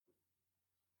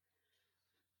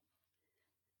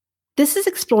This is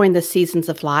Exploring the Seasons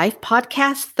of Life,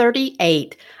 podcast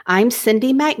 38. I'm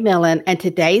Cindy McMillan, and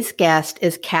today's guest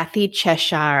is Kathy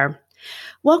Cheshire.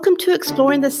 Welcome to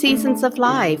Exploring the Seasons of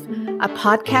Life, a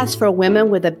podcast for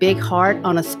women with a big heart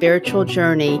on a spiritual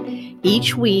journey.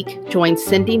 Each week, join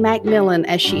Cindy McMillan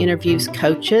as she interviews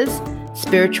coaches,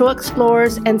 spiritual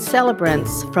explorers, and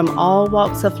celebrants from all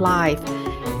walks of life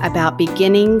about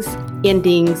beginnings,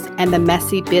 endings, and the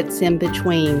messy bits in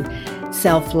between.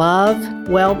 Self-love,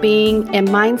 well-being, and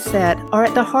mindset are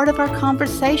at the heart of our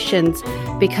conversations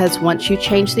because once you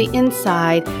change the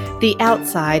inside, the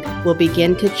outside will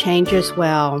begin to change as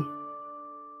well.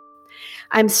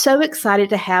 I'm so excited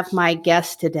to have my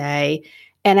guest today,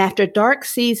 and after dark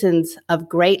seasons of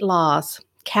great loss,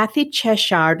 Kathy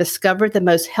Cheshire discovered the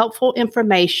most helpful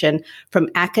information from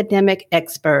academic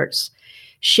experts.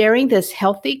 Sharing this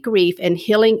healthy grief and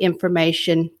healing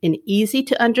information in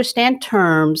easy-to-understand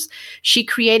terms, she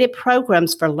created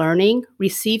programs for learning,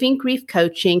 receiving grief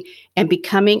coaching, and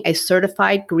becoming a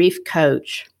certified grief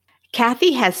coach.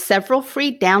 Kathy has several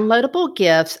free downloadable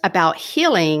gifts about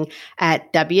healing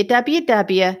at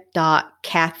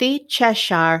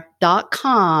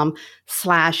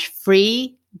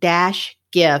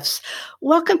www.kathycheshire.com/free-gifts.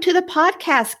 Welcome to the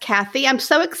podcast, Kathy. I'm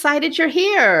so excited you're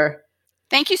here.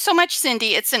 Thank you so much,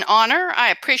 Cindy. It's an honor. I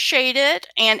appreciate it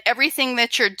and everything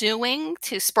that you're doing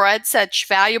to spread such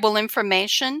valuable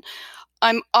information.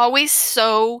 I'm always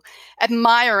so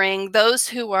admiring those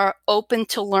who are open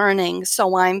to learning,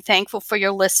 so I'm thankful for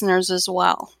your listeners as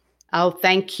well. Oh,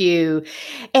 thank you.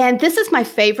 And this is my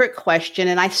favorite question,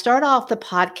 and I start off the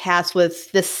podcast with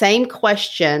the same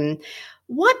question.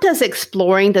 What does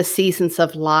exploring the seasons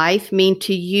of life mean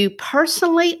to you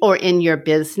personally or in your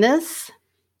business?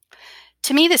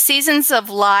 To me, the seasons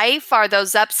of life are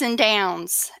those ups and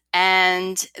downs,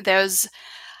 and there's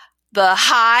the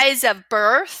highs of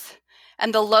birth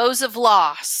and the lows of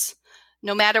loss,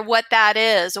 no matter what that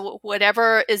is,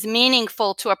 whatever is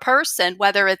meaningful to a person,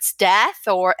 whether it's death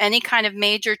or any kind of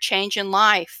major change in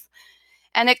life.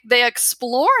 And the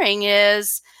exploring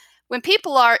is when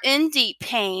people are in deep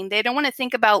pain, they don't want to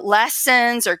think about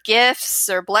lessons or gifts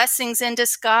or blessings in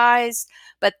disguise,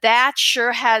 but that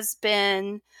sure has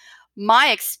been my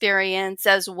experience,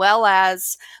 as well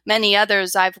as many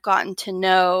others I've gotten to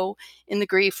know in the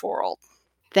grief world.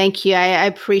 Thank you. I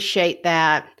appreciate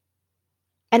that.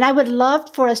 And I would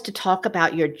love for us to talk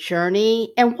about your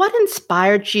journey and what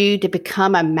inspired you to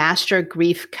become a master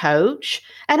grief coach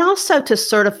and also to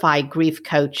certify grief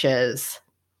coaches.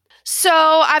 So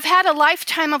I've had a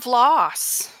lifetime of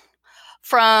loss.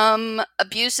 From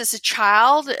abuse as a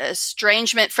child,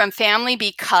 estrangement from family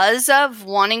because of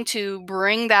wanting to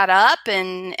bring that up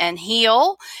and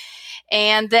heal,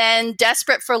 and then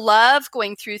desperate for love,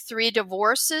 going through 3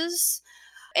 divorces,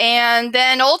 and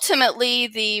then ultimately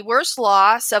the worst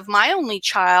loss of my only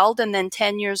child, and then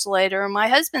 10 years later, my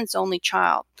husband's only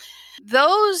child.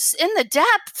 Those in the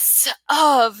depths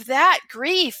of that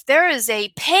grief, there is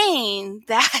a pain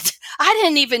that I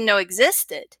didn't even know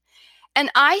existed. And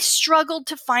I struggled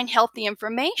to find healthy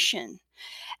information.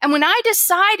 And when I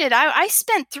decided, I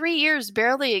spent 3 years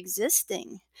barely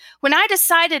existing. When I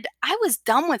decided I was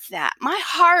done with that, my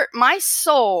heart, my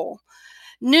soul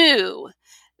knew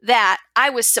that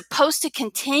I was supposed to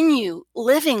continue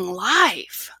living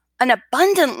life, an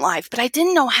abundant life, but I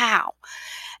didn't know how.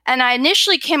 And I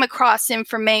initially came across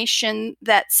information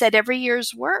that said every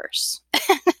year's worse.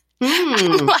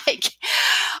 I'm like,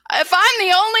 if I'm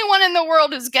the only one in the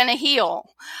world who's going to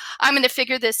heal, I'm going to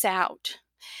figure this out.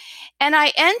 And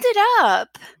I ended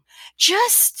up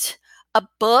just a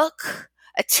book,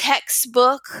 a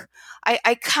textbook.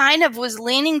 I kind of was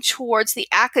leaning towards the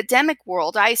academic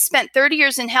world. I spent 30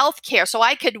 years in healthcare, so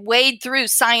I could wade through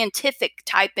scientific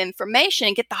type information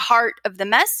and get the heart of the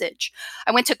message.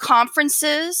 I went to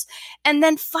conferences, and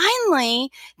then finally,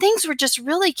 things were just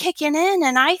really kicking in,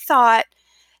 and I thought,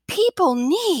 people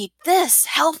need this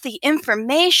healthy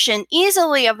information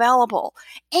easily available,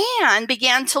 and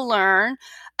began to learn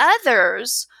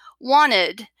others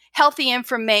wanted healthy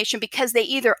information because they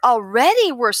either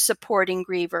already were supporting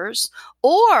grievers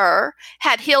or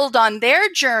had healed on their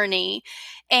journey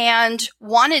and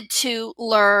wanted to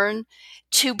learn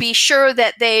to be sure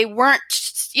that they weren't,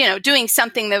 doing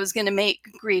something that was going to make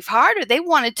grief harder. They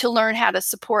wanted to learn how to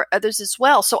support others as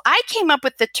well. So I came up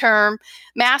with the term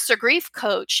master grief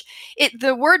coach.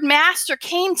 The word master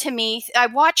came to me. I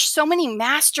watched so many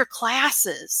master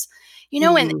classes,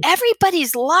 and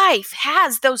everybody's life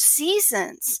has those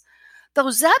seasons.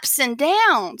 those ups and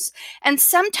downs. And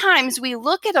sometimes we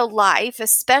look at a life,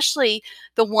 especially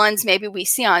the ones maybe we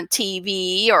see on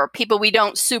TV or people we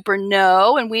don't super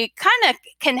know, and we kind of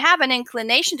can have an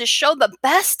inclination to show the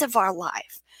best of our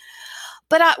life.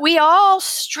 But we all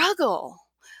struggle.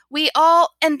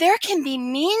 And there can be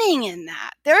meaning in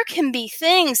that. There can be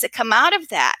things that come out of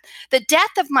that. The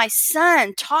death of my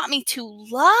son taught me to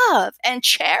love and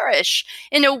cherish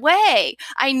in a way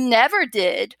I never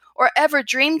did or ever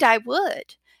dreamed I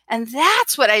would. And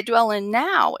that's what I dwell in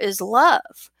now, is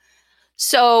love.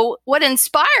 So what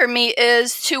inspired me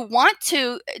is to want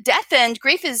to, death and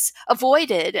grief is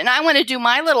avoided. And I want to do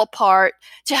my little part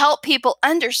to help people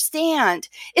understand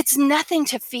it's nothing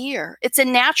to fear. It's a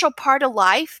natural part of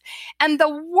life. And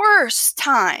the worst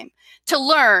time to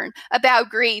learn about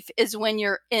grief is when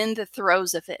you're in the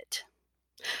throes of it.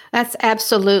 That's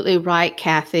absolutely right,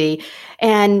 Kathy.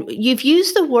 And you've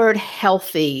used the word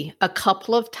healthy a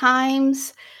couple of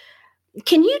times.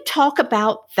 Can you talk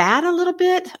about that a little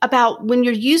bit, about when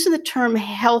you're using the term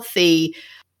healthy?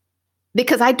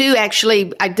 Because I do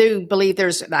believe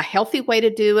there's a healthy way to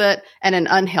do it and an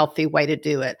unhealthy way to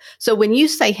do it. So when you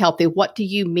say healthy, what do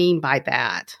you mean by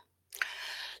that?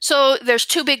 So there's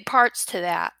two big parts to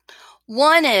that.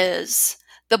 One is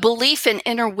the belief in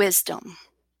inner wisdom.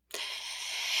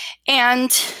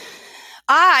 And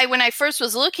when I first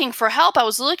was looking for help, I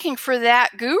was looking for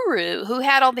that guru who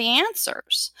had all the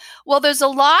answers. Well, there's a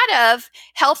lot of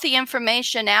healthy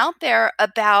information out there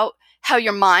about how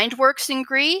your mind works in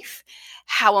grief,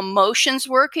 how emotions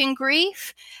work in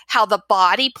grief, how the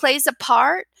body plays a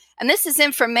part. And this is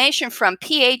information from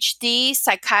PhD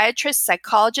psychiatrists,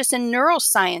 psychologists, and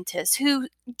neuroscientists who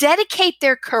dedicate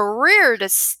their career to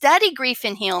study grief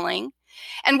and healing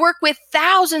and work with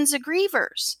thousands of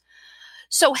grievers.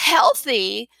 So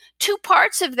healthy, two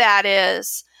parts of that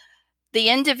is the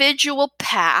individual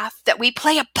path, that we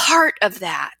play a part of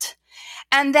that.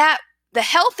 And that the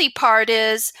healthy part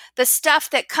is the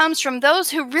stuff that comes from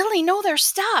those who really know their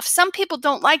stuff. Some people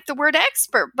don't like the word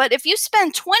expert, but if you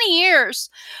spend 20 years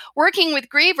working with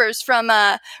grievers from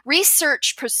a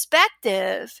research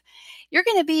perspective, you're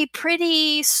going to be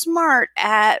pretty smart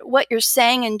at what you're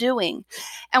saying and doing.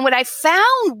 And what I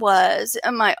found was,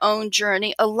 in my own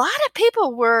journey, a lot of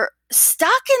people were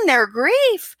stuck in their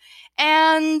grief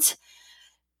and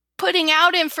putting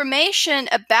out information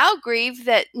about grief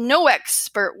that no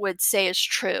expert would say is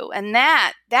true. And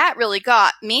that really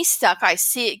got me stuck. I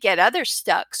see it get others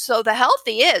stuck. So the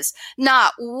healthy is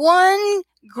not one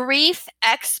grief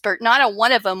expert, not a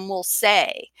one of them will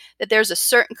say that there's a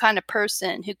certain kind of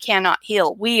person who cannot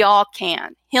heal. We all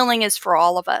can. Healing is for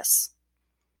all of us.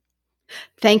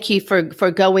 Thank you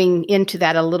for going into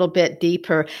that a little bit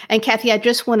deeper. And Kathy, I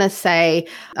just want to say,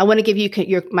 I want to give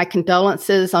you my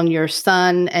condolences on your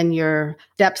son and your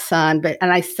stepson.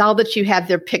 And I saw that you have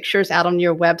their pictures out on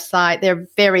your website. They're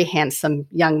very handsome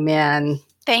young men.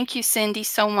 Thank you, Cindy,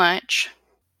 so much.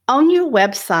 On your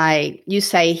website, you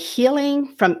say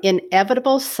healing from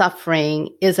inevitable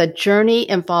suffering is a journey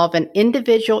involving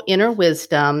individual inner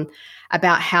wisdom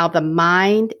about how the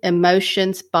mind,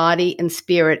 emotions, body, and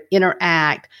spirit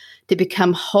interact to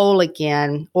become whole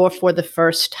again or for the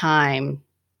first time.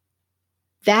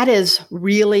 That is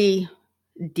really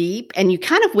deep. And you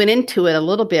kind of went into it a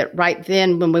little bit right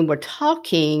then when we were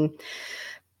talking.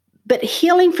 But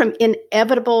healing from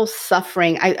inevitable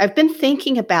suffering, I've been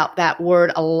thinking about that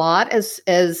word a lot as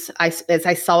I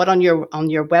saw it on your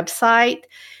website.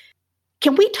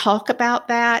 Can we talk about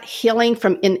that, healing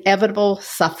from inevitable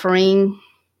suffering?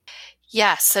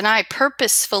 Yes, and I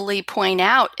purposefully point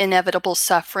out inevitable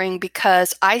suffering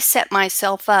because I set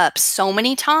myself up so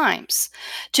many times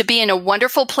to be in a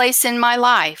wonderful place in my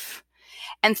life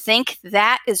and think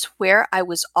that is where I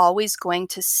was always going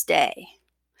to stay.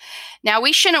 Now,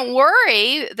 we shouldn't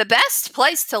worry. The best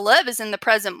place to live is in the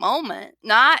present moment,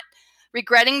 not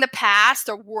regretting the past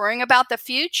or worrying about the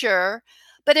future.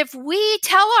 But if we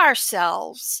tell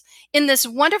ourselves in this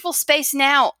wonderful space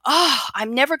now,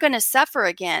 I'm never going to suffer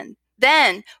again,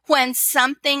 then when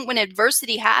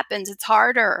adversity happens, it's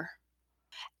harder.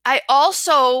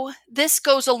 This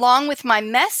goes along with my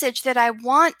message that I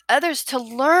want others to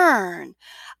learn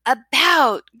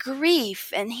about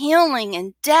grief and healing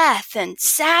and death and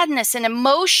sadness and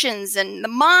emotions and the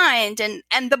mind and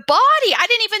the body. I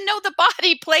didn't even know the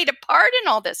body played a part in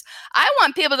all this. I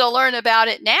want people to learn about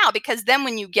it now, because then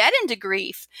when you get into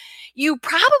grief, you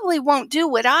probably won't do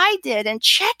what I did and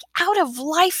check out of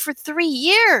life for 3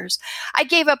 years. I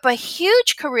gave up a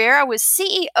huge career. I was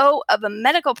CEO of a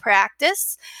medical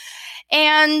practice.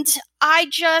 And I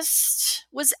just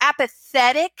was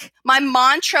apathetic. My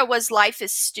mantra was life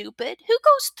is stupid. Why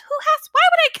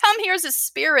would I come here as a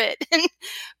spirit and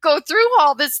go through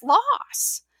all this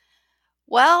loss?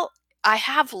 Well, I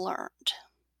have learned.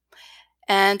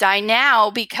 And I now,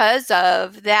 because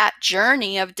of that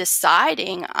journey of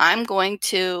deciding I'm going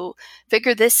to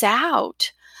figure this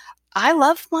out, I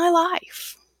love my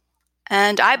life.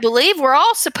 And I believe we're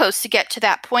all supposed to get to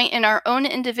that point in our own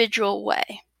individual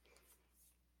way.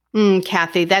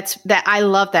 Kathy, that I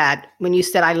love that when you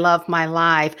said I love my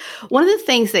life. One of the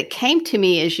things that came to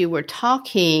me as you were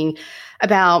talking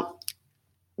about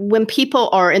when people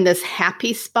are in this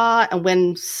happy spot and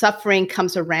when suffering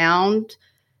comes around,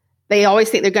 they always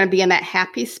think they're going to be in that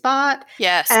happy spot.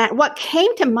 Yes. And what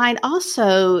came to mind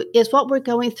also is what we're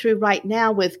going through right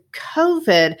now with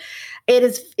COVID.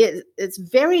 It's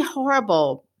very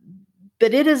horrible.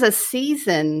 But it is a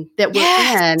season that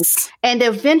we're in, and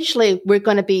eventually we're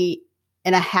going to be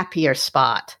in a happier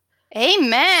spot.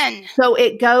 Amen. So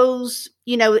it goes,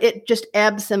 it just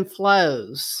ebbs and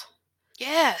flows.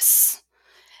 Yes.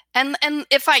 And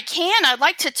if I can, I'd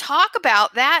like to talk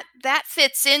about that. That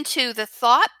fits into the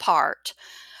thought part.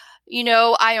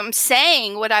 I am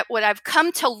saying what I've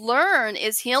come to learn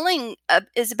is healing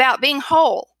is about being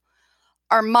whole.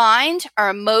 Our mind,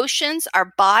 our emotions,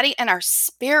 our body, and our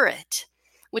spirit,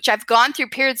 which I've gone through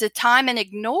periods of time and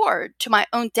ignored to my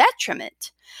own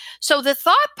detriment. So the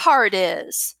thought part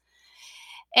is,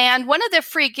 and one of the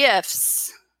free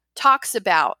gifts talks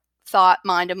about thought,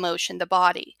 mind, emotion, the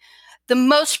body. The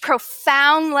most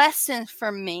profound lesson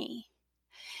for me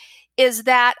is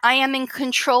that I am in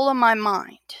control of my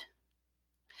mind.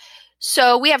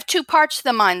 So we have two parts of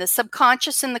the mind, the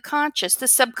subconscious and the conscious. The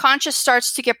subconscious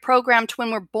starts to get programmed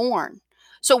when we're born.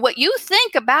 So what you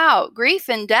think about grief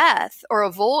and death or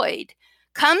avoid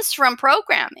comes from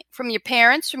programming, from your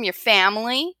parents, from your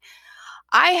family.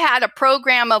 I had a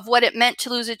program of what it meant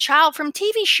to lose a child from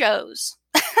TV shows,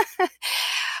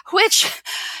 which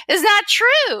is not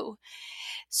true.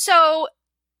 So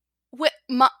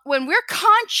when we're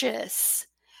conscious,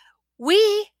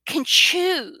 we can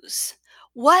choose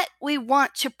what we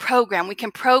want to program. We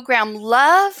can program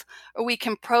love or we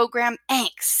can program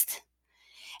angst.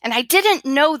 And I didn't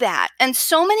know that. And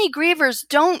so many grievers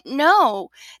don't know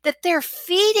that they're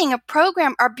feeding a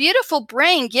program. Our beautiful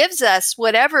brain gives us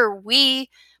whatever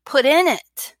we put in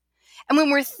it. And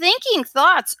when we're thinking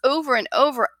thoughts over and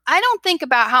over, I don't think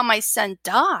about how my son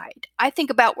died. I think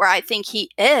about where I think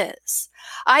he is.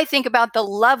 I think about the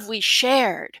love we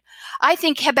shared. I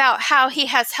think about how he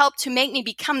has helped to make me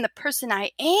become the person I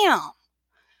am.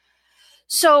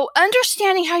 So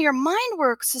understanding how your mind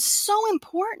works is so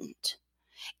important.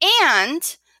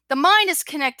 And the mind is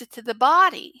connected to the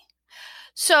body.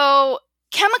 So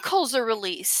chemicals are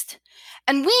released.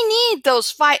 And we need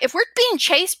those if we're being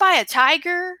chased by a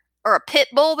tiger or a pit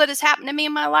bull that has happened to me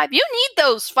in my life, you need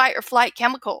those fight or flight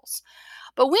chemicals.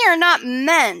 But we are not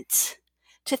meant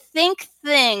to think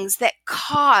things that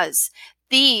cause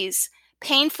these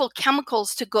painful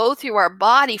chemicals to go through our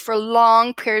body for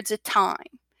long periods of time.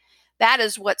 That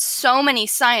is what so many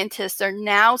scientists are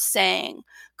now saying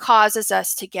causes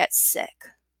us to get sick.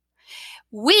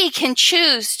 We can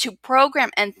choose to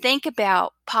program and think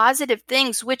about positive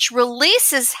things, which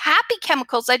releases happy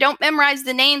chemicals. I don't memorize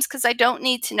the names because I don't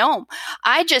need to know them.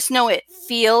 I just know it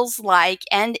feels like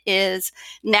and is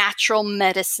natural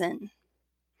medicine.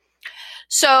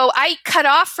 So I cut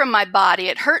off from my body.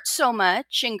 It hurt so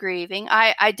much in grieving.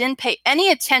 I didn't pay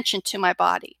any attention to my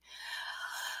body.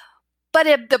 But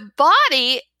if the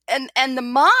body and the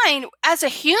mind, as a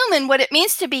human, what it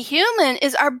means to be human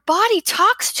is our body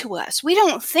talks to us. We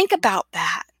don't think about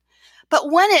that.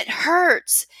 But when it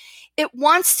hurts, it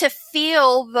wants to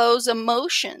feel those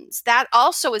emotions. That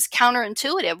also is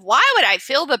counterintuitive. Why would I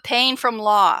feel the pain from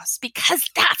loss? Because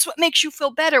that's what makes you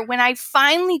feel better. When I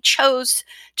finally chose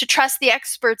to trust the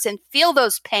experts and feel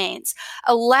those pains,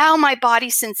 allow my body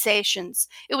sensations,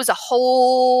 it was a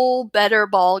whole better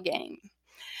ball game.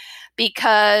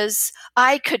 Because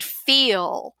I could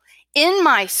feel in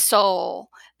my soul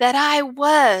that I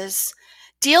was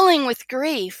dealing with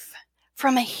grief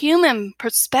from a human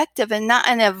perspective and not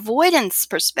an avoidance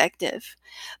perspective.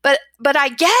 But I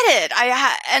get it.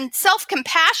 And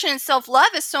self-compassion and self-love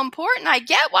is so important. I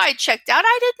get why I checked out.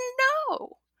 I didn't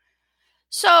know.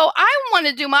 So I want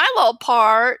to do my little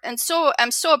part. And so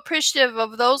I'm so appreciative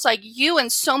of those like you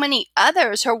and so many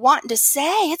others who are wanting to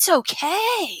say, it's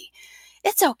okay.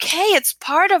 It's okay. It's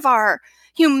part of our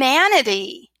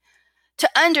humanity to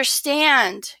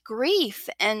understand grief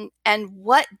and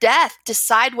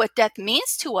decide what death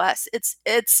means to us.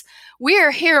 It's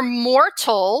we're here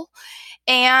mortal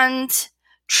and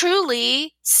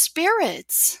truly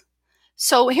spirits.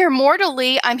 So here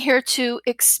mortally, I'm here to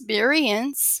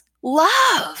experience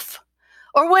love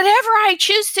or whatever I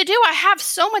choose to do. I have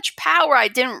so much power I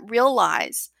didn't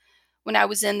realize when I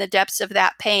was in the depths of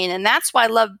that pain. And that's why I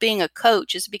love being a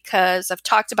coach, is because I've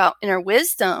talked about inner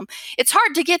wisdom. It's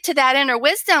hard to get to that inner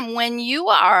wisdom when you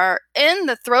are in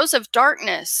the throes of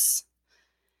darkness.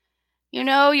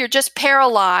 You're just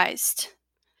paralyzed.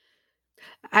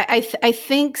 I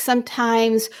think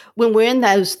sometimes when we're in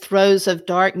those throes of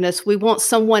darkness, we want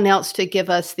someone else to give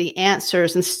us the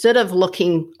answers instead of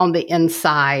looking on the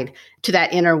inside to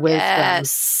that inner wisdom.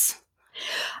 Yes.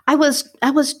 I was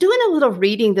doing a little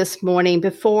reading this morning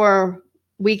before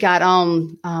we got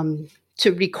on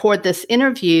to record this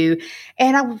interview,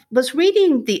 and I was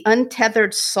reading The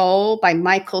Untethered Soul by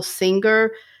Michael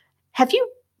Singer. Have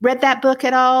you read that book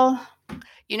at all?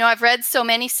 I've read so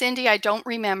many, Cindy, I don't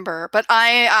remember, but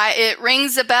it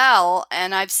rings a bell,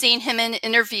 and I've seen him in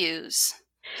interviews.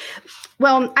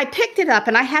 Well, I picked it up,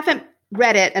 and I haven't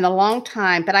read it in a long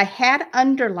time, but I had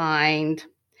underlined,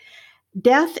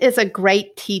 death is a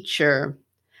great teacher,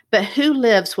 but who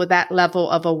lives with that level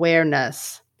of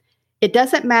awareness? It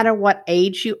doesn't matter what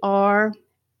age you are.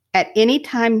 At any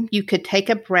time, you could take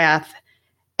a breath,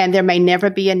 and there may never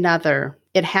be another.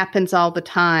 It happens all the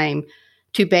time.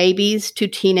 To babies, to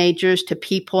teenagers, to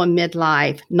people in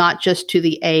midlife, not just to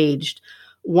the aged.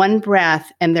 One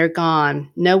breath and they're gone.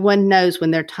 No one knows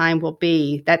when their time will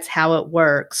be. That's how it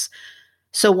works.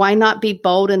 So why not be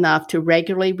bold enough to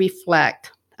regularly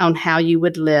reflect on how you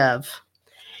would live?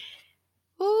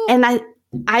 Ooh. And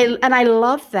I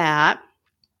love that.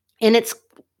 And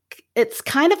it's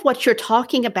kind of what you're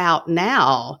talking about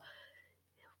now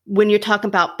when you're talking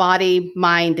about body,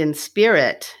 mind, and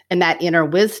spirit and that inner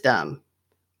wisdom.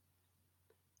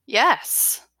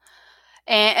 Yes.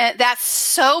 And that's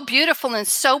so beautiful and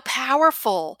so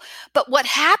powerful. But what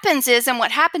happens is, and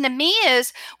what happened to me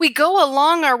is, we go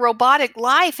along our robotic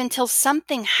life until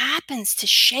something happens to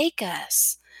shake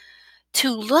us,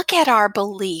 to look at our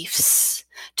beliefs,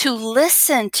 to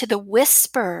listen to the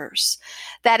whispers,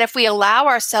 that if we allow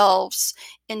ourselves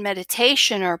in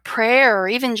meditation or prayer or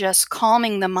even just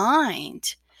calming the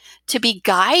mind to be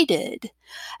guided.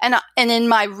 And in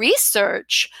my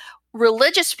research,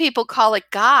 religious people call it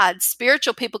God,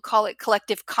 spiritual people call it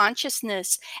collective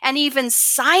consciousness, and even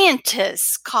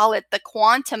scientists call it the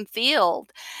quantum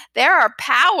field. There are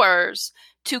powers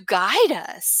to guide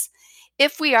us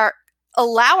if we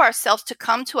allow ourselves to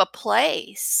come to a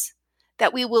place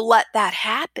that we will let that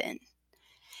happen.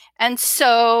 And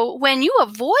so when you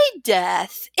avoid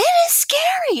death, it is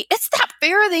scary. It's that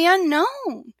fear of the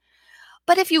unknown.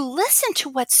 But if you listen to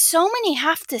what so many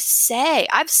have to say,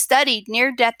 I've studied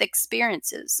near-death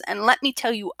experiences, and let me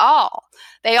tell you all,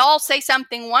 they all say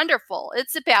something wonderful.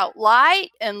 It's about light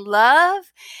and love,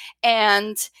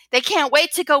 and they can't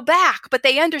wait to go back, but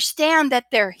they understand that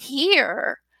they're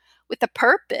here with a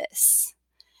purpose.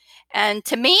 And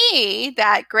to me,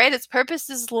 that greatest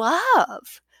purpose is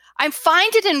love. I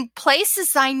find it in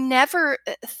places I never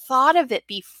thought of it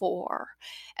before.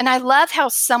 And I love how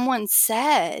someone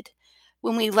said,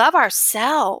 when we love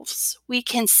ourselves, we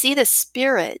can see the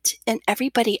spirit in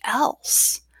everybody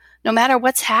else, no matter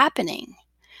what's happening.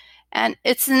 And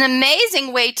it's an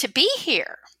amazing way to be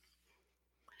here.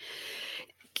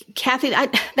 Kathy,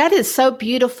 that is so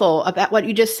beautiful about what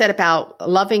you just said about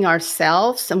loving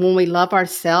ourselves. And when we love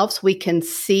ourselves, we can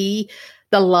see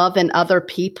the love in other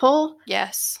people.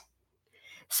 Yes.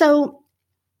 So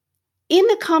in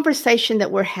the conversation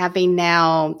that we're having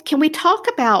now, can we talk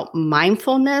about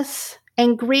mindfulness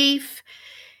and grief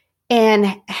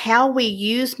and how we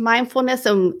use mindfulness?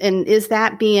 And is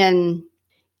that being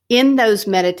in those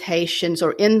meditations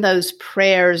or in those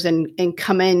prayers and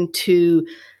coming to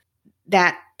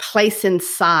that place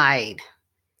inside?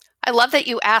 I love that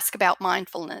you ask about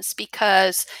mindfulness,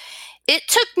 because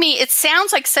it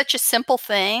sounds like such a simple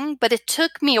thing, but it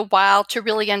took me a while to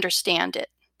really understand it.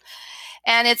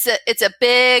 And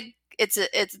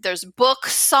there's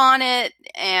books on it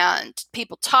and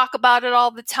people talk about it all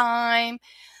the time,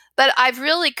 but I've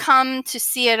really come to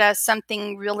see it as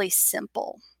something really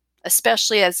simple,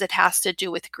 especially as it has to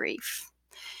do with grief.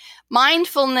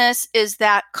 Mindfulness is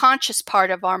that conscious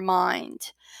part of our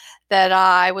mind that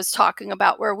I was talking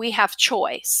about, where we have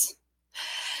choice.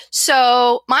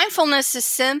 So mindfulness is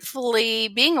simply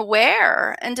being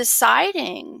aware and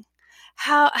deciding,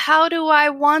 how do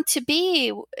I want to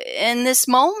be in this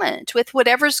moment with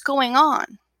whatever's going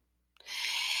on?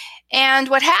 And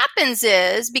what happens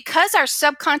is, because our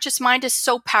subconscious mind is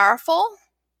so powerful,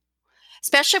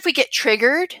 especially if we get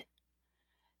triggered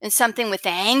in something with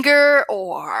anger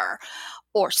or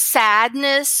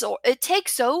sadness, or it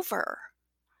takes over.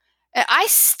 I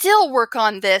still work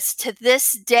on this to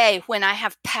this day when I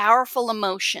have powerful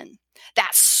emotion.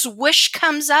 That swish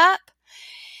comes up.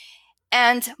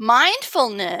 And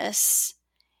mindfulness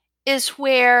is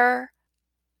where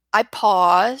I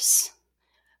pause,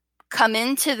 come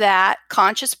into that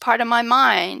conscious part of my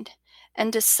mind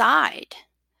and decide,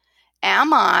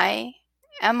 am I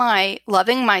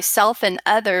loving myself and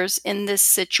others in this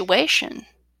situation?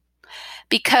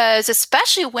 Because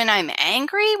especially when I'm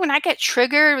angry, when I get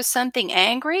triggered with something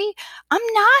angry, I'm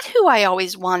not who I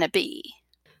always want to be.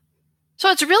 So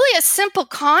it's really a simple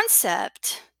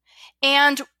concept.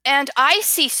 And I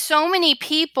see so many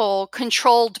people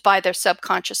controlled by their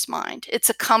subconscious mind. It's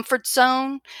a comfort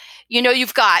zone.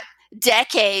 You've got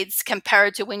decades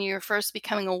compared to when you were first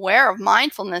becoming aware of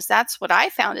mindfulness. That's what I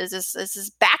found is this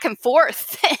back and forth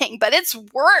thing, but it's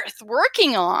worth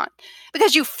working on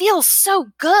because you feel so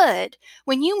good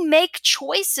when you make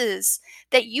choices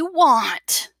that you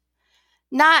want.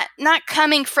 Not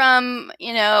coming from,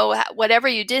 whatever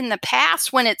you did in the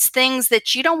past, when it's things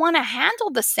that you don't want to handle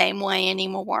the same way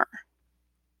anymore.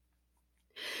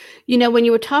 When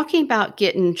you were talking about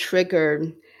getting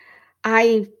triggered,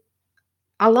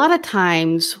 a lot of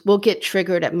times we'll get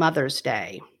triggered at Mother's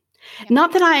Day. Yeah.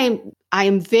 Not that I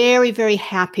am very, very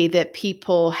happy that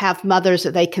people have mothers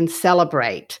that they can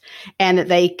celebrate and that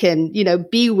they can,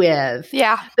 be with.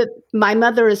 Yeah. But my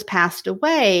mother has passed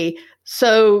away,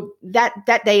 so that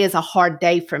day is a hard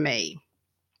day for me.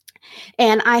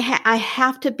 And I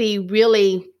have to be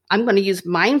really, I'm going to use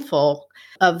mindful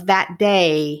of that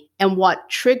day and what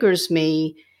triggers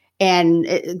me. And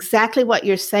exactly what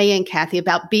you're saying, Kathy,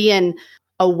 about being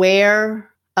aware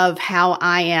of how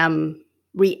I am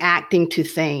reacting to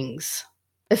things,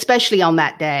 especially on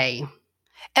that day.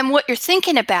 And what you're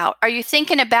thinking about. Are you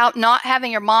thinking about not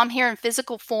having your mom here in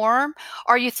physical form?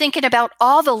 Are you thinking about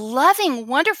all the loving,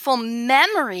 wonderful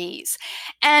memories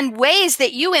and ways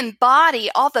that you embody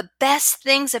all the best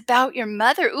things about your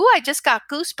mother? Ooh, I just got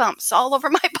goosebumps all over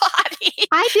my body.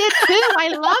 I did too. I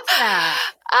love that.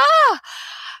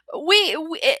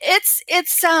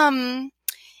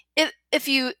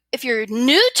 If you're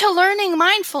new to learning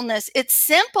mindfulness, it's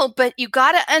simple, but you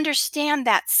got to understand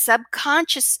that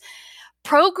subconscious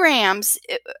programs.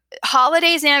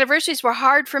 Holidays and anniversaries were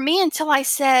hard for me until I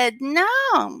said, no,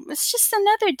 it's just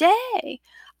another day.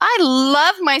 I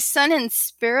love my son in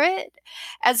spirit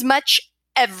as much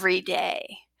every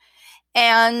day.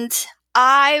 And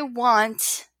I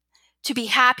want to be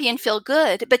happy and feel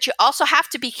good. But you also have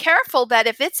to be careful that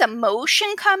if it's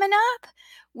emotion coming up,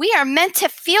 we are meant to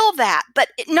feel that, but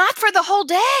not for the whole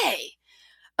day.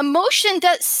 Emotion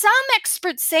does, some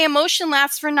experts say emotion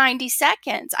lasts for 90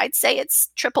 seconds. I'd say it's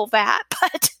triple that.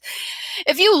 But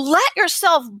if you let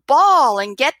yourself bawl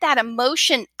and get that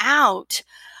emotion out,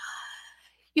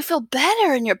 you feel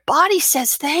better and your body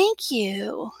says thank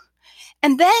you.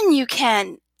 And then you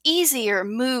can easier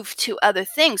move to other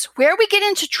things. Where we get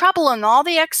into trouble, and all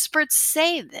the experts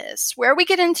say this, where we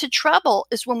get into trouble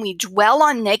is when we dwell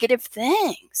on negative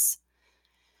things.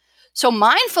 So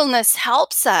mindfulness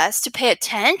helps us to pay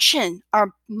attention,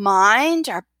 our mind,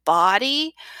 our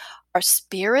body, our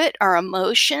spirit, our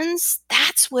emotions.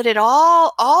 That's what it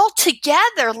all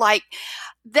together, like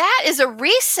that is a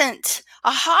recent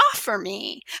aha for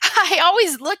me. I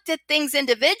always looked at things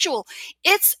individual.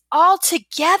 It's all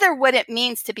together what it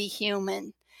means to be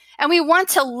human. And we want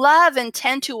to love and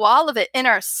tend to all of it in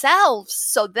ourselves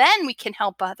so then we can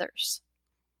help others.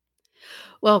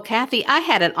 Well, Kathy, I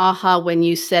had an aha when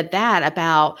you said that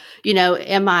about,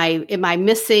 am I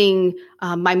missing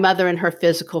my mother in her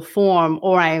physical form,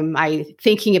 or am I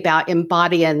thinking about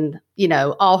embodying,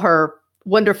 all her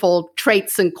wonderful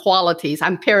traits and qualities?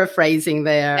 I'm paraphrasing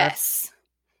there. Yes.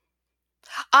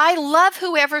 I love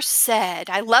whoever said,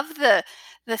 I love the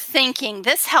thinking.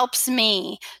 This helps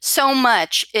me so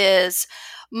much. Is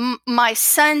my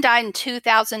son died in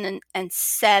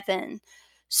 2007.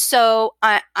 So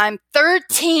I'm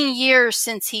 13 years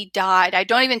since he died. I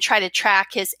don't even try to track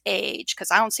his age because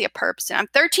I don't see a purpose in it. I'm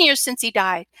 13 years since he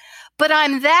died. But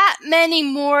I'm that many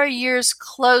more years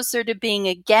closer to being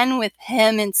again with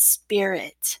him in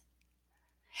spirit.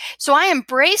 So I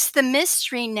embrace the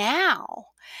mystery now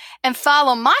and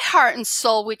follow my heart and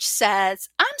soul, which says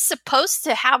I'm supposed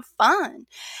to have fun.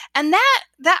 And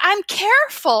that I'm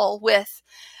careful with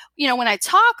when I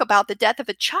talk about the death of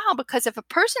a child, because if a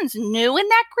person's new in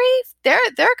that grief,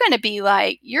 they're going to be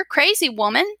like, "You're crazy,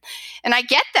 woman." And I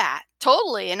get that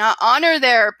totally. And I honor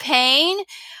their pain,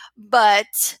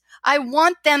 but I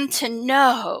want them to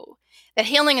know that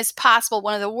healing is possible.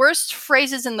 One of the worst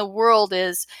phrases in the world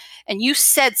is, and you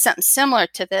said something similar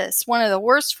to this, one of the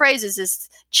worst phrases is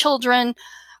children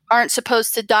aren't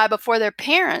supposed to die before their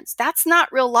parents. That's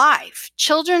not real life.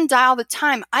 Children die all the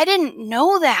time. I didn't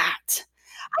know that.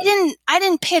 I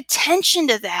didn't pay attention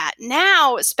to that.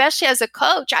 Now, especially as a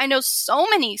coach, I know so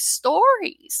many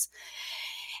stories.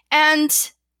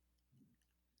 And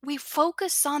we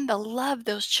focus on the love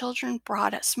those children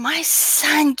brought us. My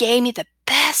son gave me the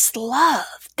best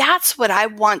love. That's what I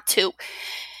want to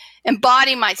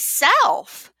embody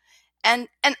myself. And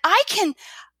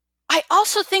I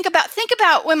also think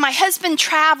about when my husband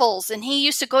travels, and he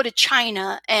used to go to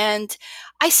China, and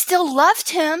I still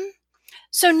loved him.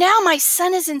 So now my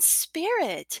son is in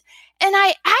spirit. And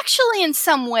I actually, in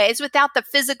some ways, without the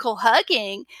physical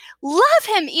hugging, love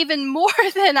him even more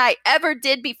than I ever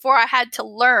did before I had to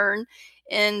learn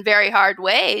in very hard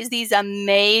ways these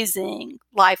amazing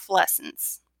life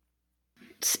lessons.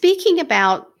 Speaking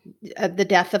about the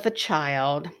death of a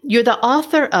child, you're the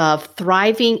author of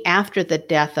Thriving After the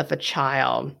Death of a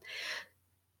Child.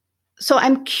 So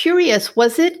I'm curious,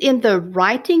 was it in the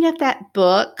writing of that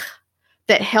book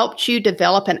that helped you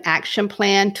develop an action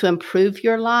plan to improve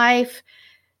your life?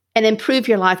 And improve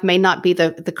your life may not be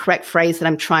the correct phrase that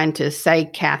I'm trying to say,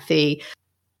 Kathy.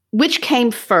 Which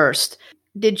came first?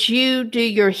 Did you do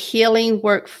your healing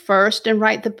work first and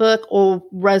write the book, or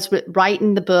was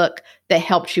writing the book that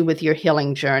helped you with your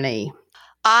healing journey?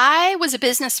 I was a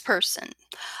business person.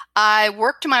 I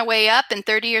worked my way up in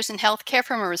 30 years in healthcare,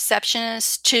 from a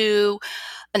receptionist to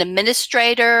an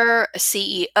administrator, a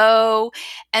CEO.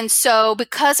 And so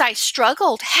because I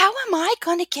struggled, how am I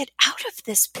going to get out of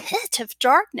this pit of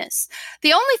darkness?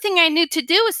 The only thing I knew to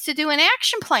do was to do an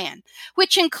action plan,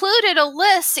 which included a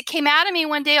list that came out of me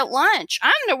one day at lunch.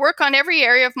 I'm going to work on every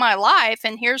area of my life,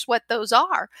 and here's what those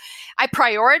are. I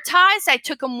prioritized. I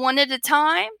took them one at a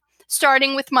time,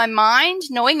 starting with my mind,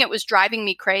 knowing it was driving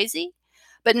me crazy,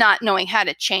 but not knowing how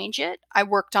to change it. I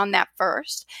worked on that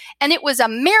first, and it was a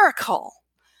miracle.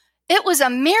 It was a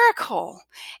miracle.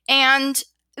 And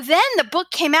then the book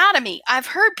came out of me. I've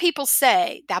heard people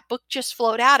say that book just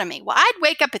flowed out of me. Well, I'd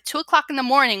wake up at 2:00 in the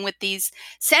morning with these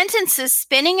sentences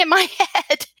spinning in my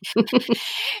head.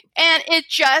 And it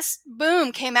just,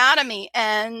 boom, came out of me.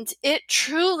 And it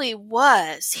truly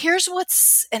was. Here's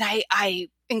and I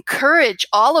encourage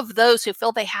all of those who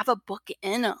feel they have a book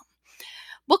in them.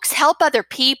 Books help other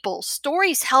people.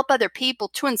 Stories help other people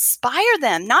to inspire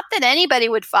them. Not that anybody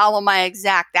would follow my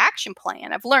exact action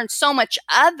plan. I've learned so much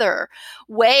other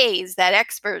ways that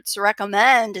experts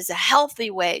recommend as a healthy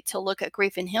way to look at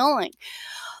grief and healing.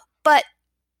 But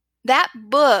that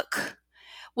book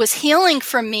was healing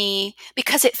for me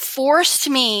because it forced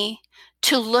me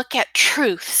to look at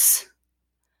truths.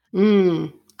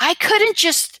 I couldn't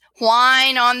just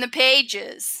whine on the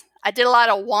pages. I did a lot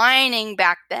of whining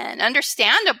back then,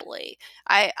 understandably.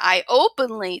 I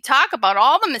openly talk about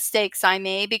all the mistakes I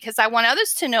made because I want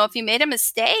others to know if you made a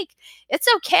mistake, it's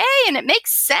okay and it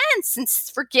makes sense, and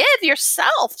forgive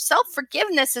yourself.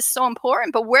 Self-forgiveness is so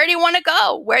important. But where do you want to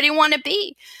go? Where do you want to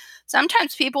be?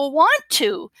 Sometimes people want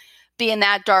to be in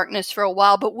that darkness for a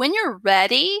while, but when you're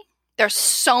ready, there's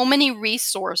so many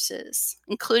resources,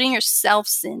 including yourself,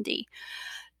 Cindy,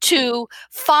 to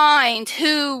find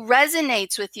who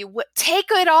resonates with you. Take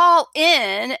it all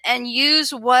in and use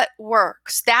what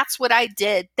works. That's what I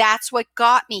did. That's what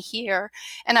got me here.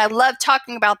 And I love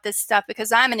talking about this stuff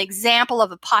because I'm an example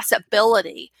of a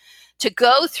possibility to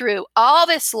go through all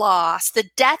this loss, the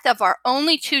death of our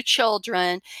only 2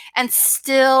 children, and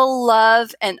still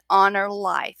love and honor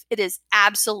life. It is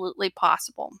absolutely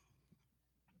possible.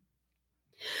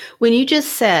 When you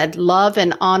just said love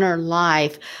and honor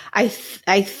life, I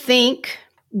think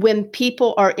when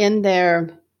people are in there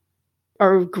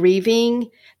or grieving,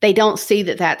 they don't see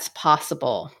that that's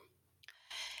possible.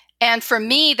 And for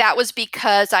me, that was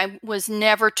because I was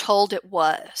never told it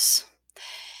was.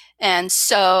 And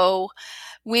so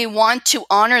we want to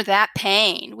honor that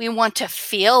pain. We want to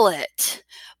feel it,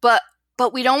 but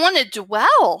we don't want to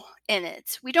dwell in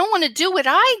it. We don't want to do what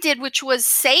I did, which was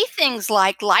say things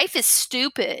like, life is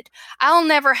stupid. I'll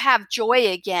never have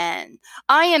joy again.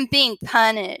 I am being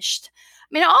punished. I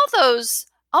mean, all those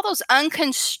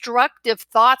unconstructive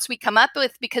thoughts we come up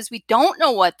with because we don't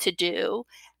know what to do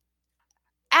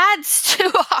adds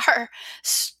to our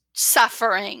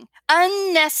suffering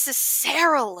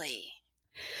unnecessarily.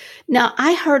 Now,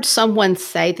 I heard someone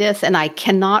say this, and I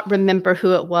cannot remember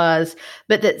who it was,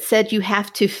 but that said you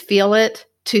have to feel it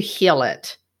to heal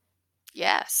it.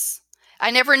 Yes.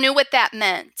 I never knew what that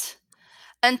meant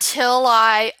until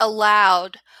I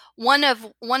allowed one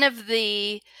of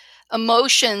the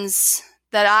emotions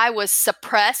that I was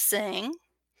suppressing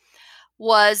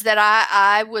was that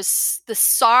I was the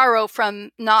sorrow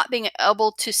from not being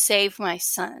able to save my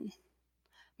son.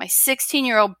 My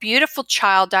 16-year-old beautiful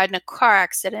child died in a car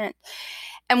accident.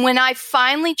 And when I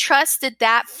finally trusted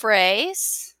that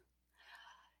phrase,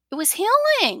 it was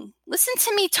healing. Listen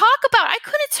to me I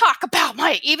couldn't talk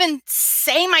about even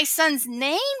say my son's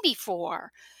name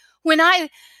before. When I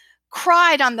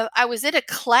cried I was at a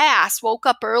class, woke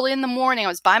up early in the morning. I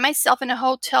was by myself in a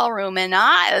hotel room and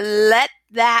I let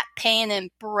that pain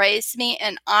embrace me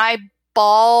and I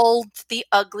bawled the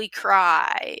ugly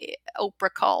cry,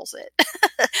 Oprah calls it.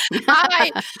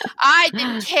 I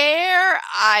didn't care.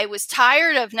 I was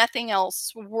tired of nothing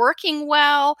else working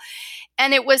well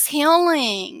and it was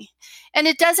healing. And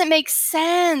it doesn't make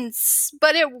sense,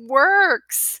 but it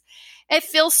works. It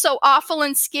feels so awful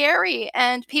and scary,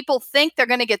 and people think they're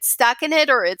going to get stuck in it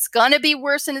or it's going to be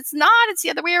worse, and it's not. It's the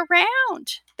other way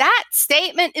around. That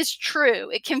statement is true.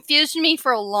 It confused me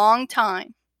for a long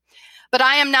time, but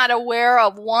I am not aware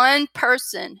of one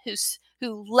person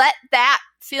who let that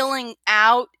feeling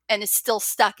out and is still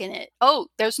stuck in it. Oh,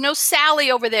 there's no Sally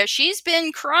over there. She's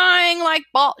been crying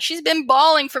she's been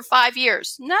bawling for 5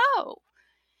 years. No,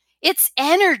 it's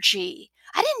energy.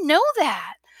 I didn't know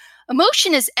that.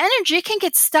 Emotion is energy. It can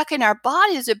get stuck in our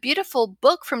body. There's a beautiful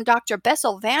book from Dr.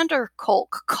 Bessel van der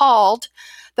Kolk called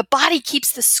The Body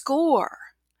Keeps the Score.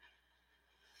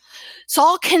 It's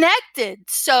all connected.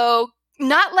 So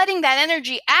not letting that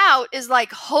energy out is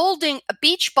like holding a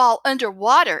beach ball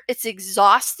underwater. It's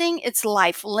exhausting. It's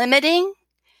life limiting.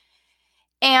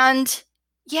 And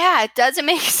yeah, it doesn't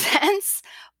make sense,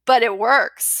 but it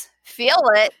works. Feel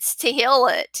it to heal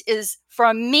it is,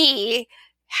 for me,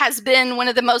 has been one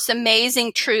of the most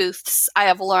amazing truths I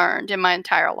have learned in my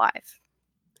entire life.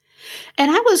 And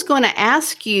I was going to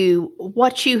ask you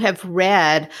what you have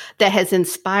read that has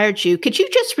inspired you. Could you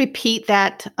just repeat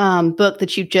that book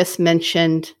that you just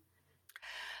mentioned?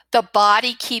 The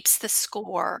Body Keeps the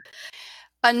Score.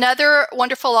 Another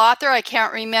wonderful author, I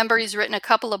can't remember, he's written a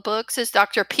couple of books, is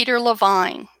Dr. Peter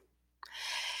Levine.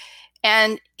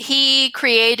 And he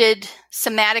created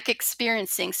somatic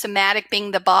experiencing, somatic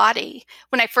being the body.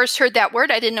 When I first heard that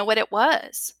word, I didn't know what it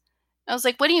was. I was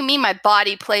like, what do you mean my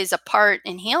body plays a part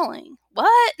in healing?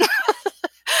 What?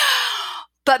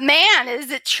 But man,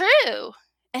 is it true?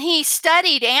 And he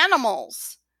studied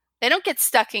animals. They don't get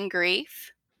stuck in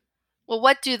grief. Well,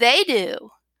 what do? They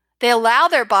allow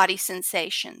their body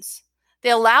sensations.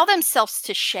 They allow themselves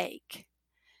to shake.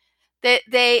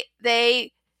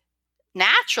 They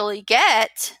naturally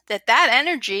get that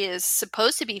energy is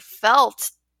supposed to be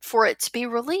felt for it to be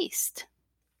released.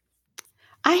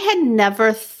 I had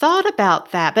never thought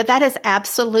about that, but that is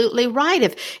absolutely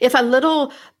right. If a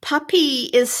little puppy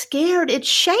is scared, it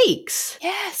shakes.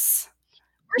 Yes.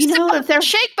 We're supposed to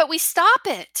shake, but we stop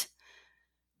it.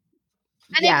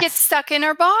 And It gets stuck in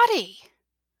our body.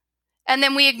 And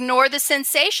then we ignore the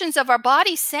sensations of our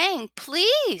body saying,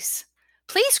 please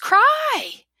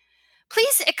cry.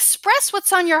 Please express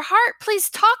what's on your heart. Please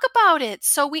talk about it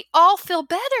so we all feel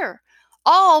better.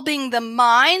 All being the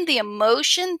mind, the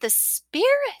emotion, the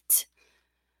spirit.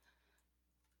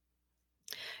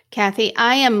 Kathy,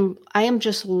 I am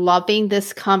just loving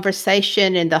this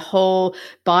conversation and the whole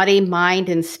body, mind,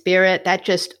 and spirit. That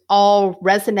just all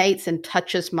resonates and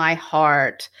touches my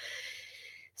heart.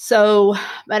 So,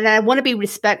 and I want to be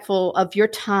respectful of your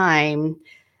time.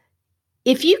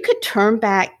 If you could turn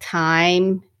back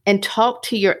time and talk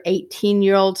to your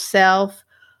 18-year-old self,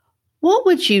 what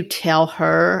would you tell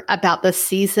her about the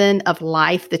season of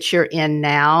life that you're in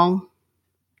now?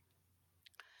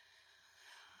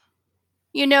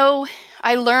 You know,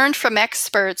 I learned from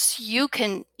experts, you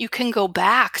can go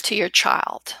back to your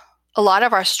child. A lot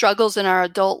of our struggles in our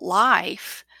adult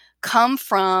life come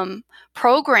from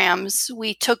programs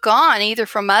we took on either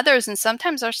from others and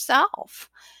sometimes ourselves.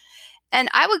 And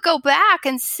I would go back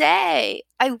and say,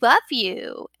 I love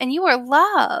you and you are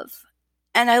love.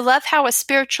 And I love how a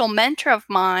spiritual mentor of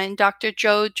mine, Dr.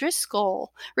 Joe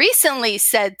Driscoll, recently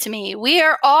said to me, we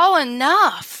are all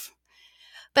enough.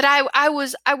 But I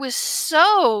was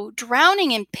so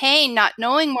drowning in pain, not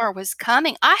knowing more was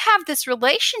coming. I have this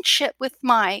relationship with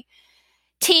my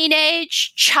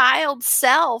teenage child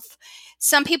self.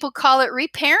 Some people call it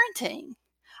reparenting.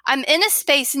 I'm in a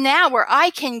space now where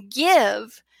I can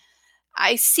give.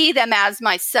 I see them as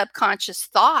my subconscious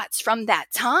thoughts from that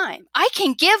time. I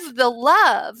can give the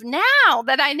love now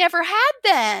that I never had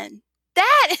then.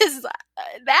 That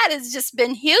has just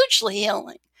been hugely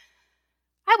healing.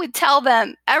 I would tell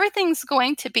them everything's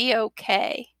going to be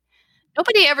okay.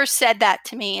 Nobody ever said that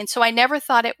to me, and so I never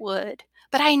thought it would.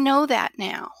 But I know that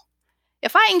now.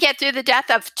 If I can get through the death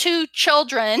of 2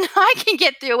 children, I can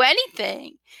get through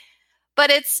anything. But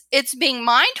it's being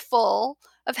mindful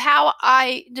of how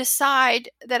I decide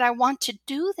that I want to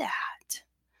do that.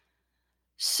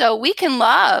 So we can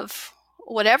love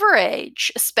whatever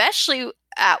age, especially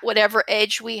at whatever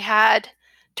age we had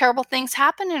terrible things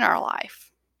happen in our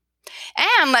life.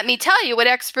 And let me tell you what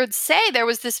experts say. There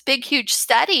was this big, huge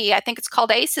study. I think it's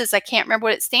called ACEs. I can't remember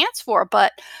what it stands for.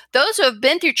 But those who have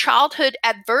been through childhood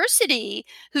adversity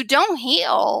who don't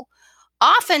heal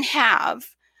often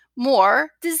have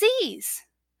more disease.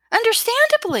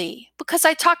 Understandably, because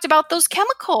I talked about those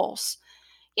chemicals.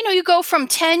 You go from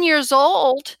 10 years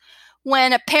old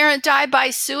when a parent died by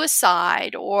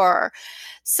suicide or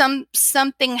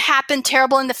something happened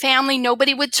terrible in the family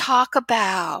nobody would talk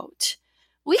about.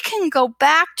 We can go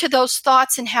back to those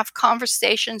thoughts and have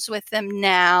conversations with them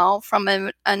now from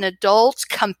an adult,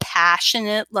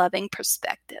 compassionate, loving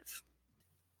perspective.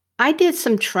 I did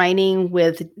some training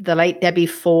with the late Debbie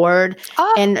Ford,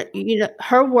 and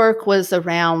her work was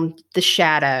around the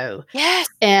shadow. Yes,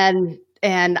 and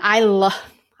I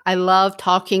love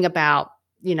talking about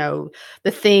the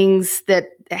things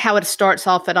how it starts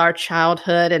off at our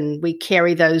childhood, and we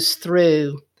carry those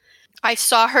through. I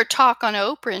saw her talk on an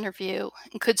Oprah interview,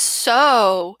 and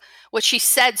what she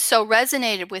said so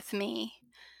resonated with me.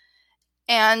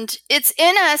 And it's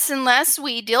in us unless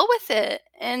we deal with it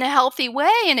in a healthy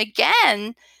way. And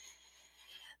again,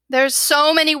 there's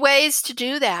so many ways to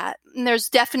do that. And there's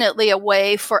definitely a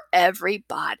way for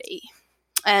everybody.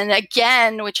 And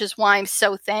again, which is why I'm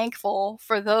so thankful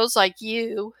for those like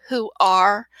you who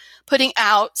are putting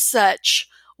out such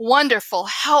wonderful,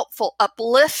 helpful,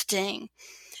 uplifting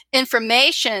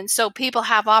information so people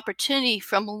have opportunity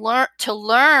to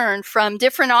learn from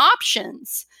different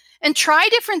options. And try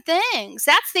different things.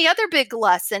 That's the other big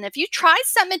lesson. If you try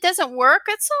something, it doesn't work,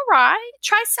 it's all right.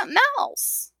 Try something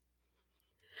else.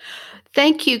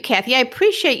 Thank you, Kathy. I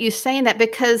appreciate you saying that,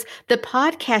 because the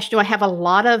podcast, I have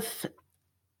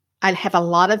a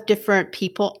lot of different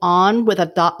people on with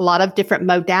a lot of different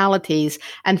modalities.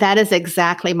 And that is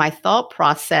exactly my thought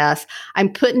process.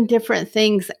 I'm putting different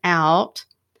things out,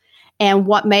 and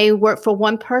what may work for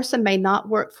one person may not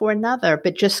work for another,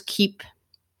 but just keep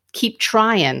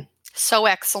trying. So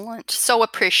excellent. So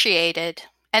appreciated.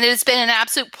 And it has been an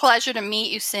absolute pleasure to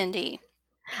meet you, Cindy.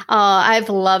 I've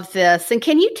loved this. And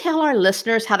can you tell our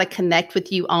listeners how to connect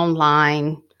with you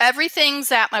online? Everything's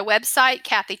at my website,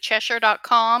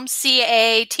 kathycheshire.com,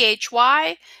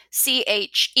 CathyCheshire.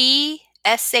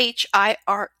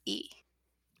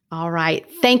 All right.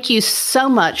 Thank you so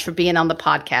much for being on the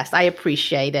podcast. I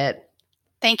appreciate it.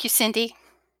 Thank you, Cindy.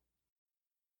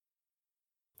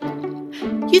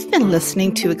 You've been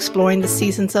listening to Exploring the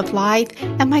Seasons of Life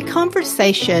and my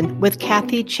conversation with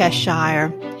Kathy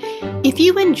Cheshire. If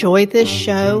you enjoyed this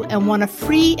show and want a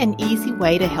free and easy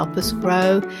way to help us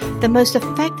grow, the most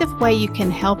effective way you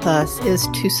can help us is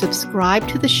to subscribe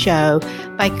to the show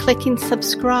by clicking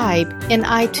subscribe in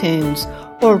iTunes,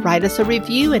 or write us a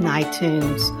review in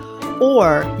iTunes.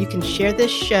 Or you can share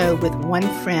this show with one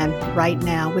friend right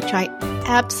now, which I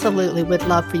absolutely would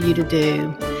love for you to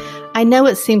do. I know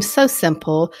it seems so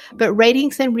simple, but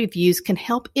ratings and reviews can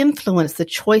help influence the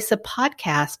choice of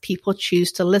podcasts people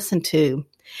choose to listen to.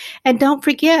 And don't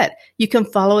forget, you can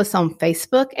follow us on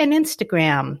Facebook and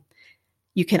Instagram.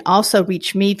 You can also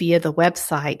reach me via the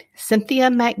website,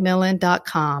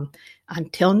 CynthiaMcMillan.com.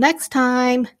 Until next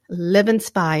time, live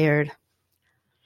inspired.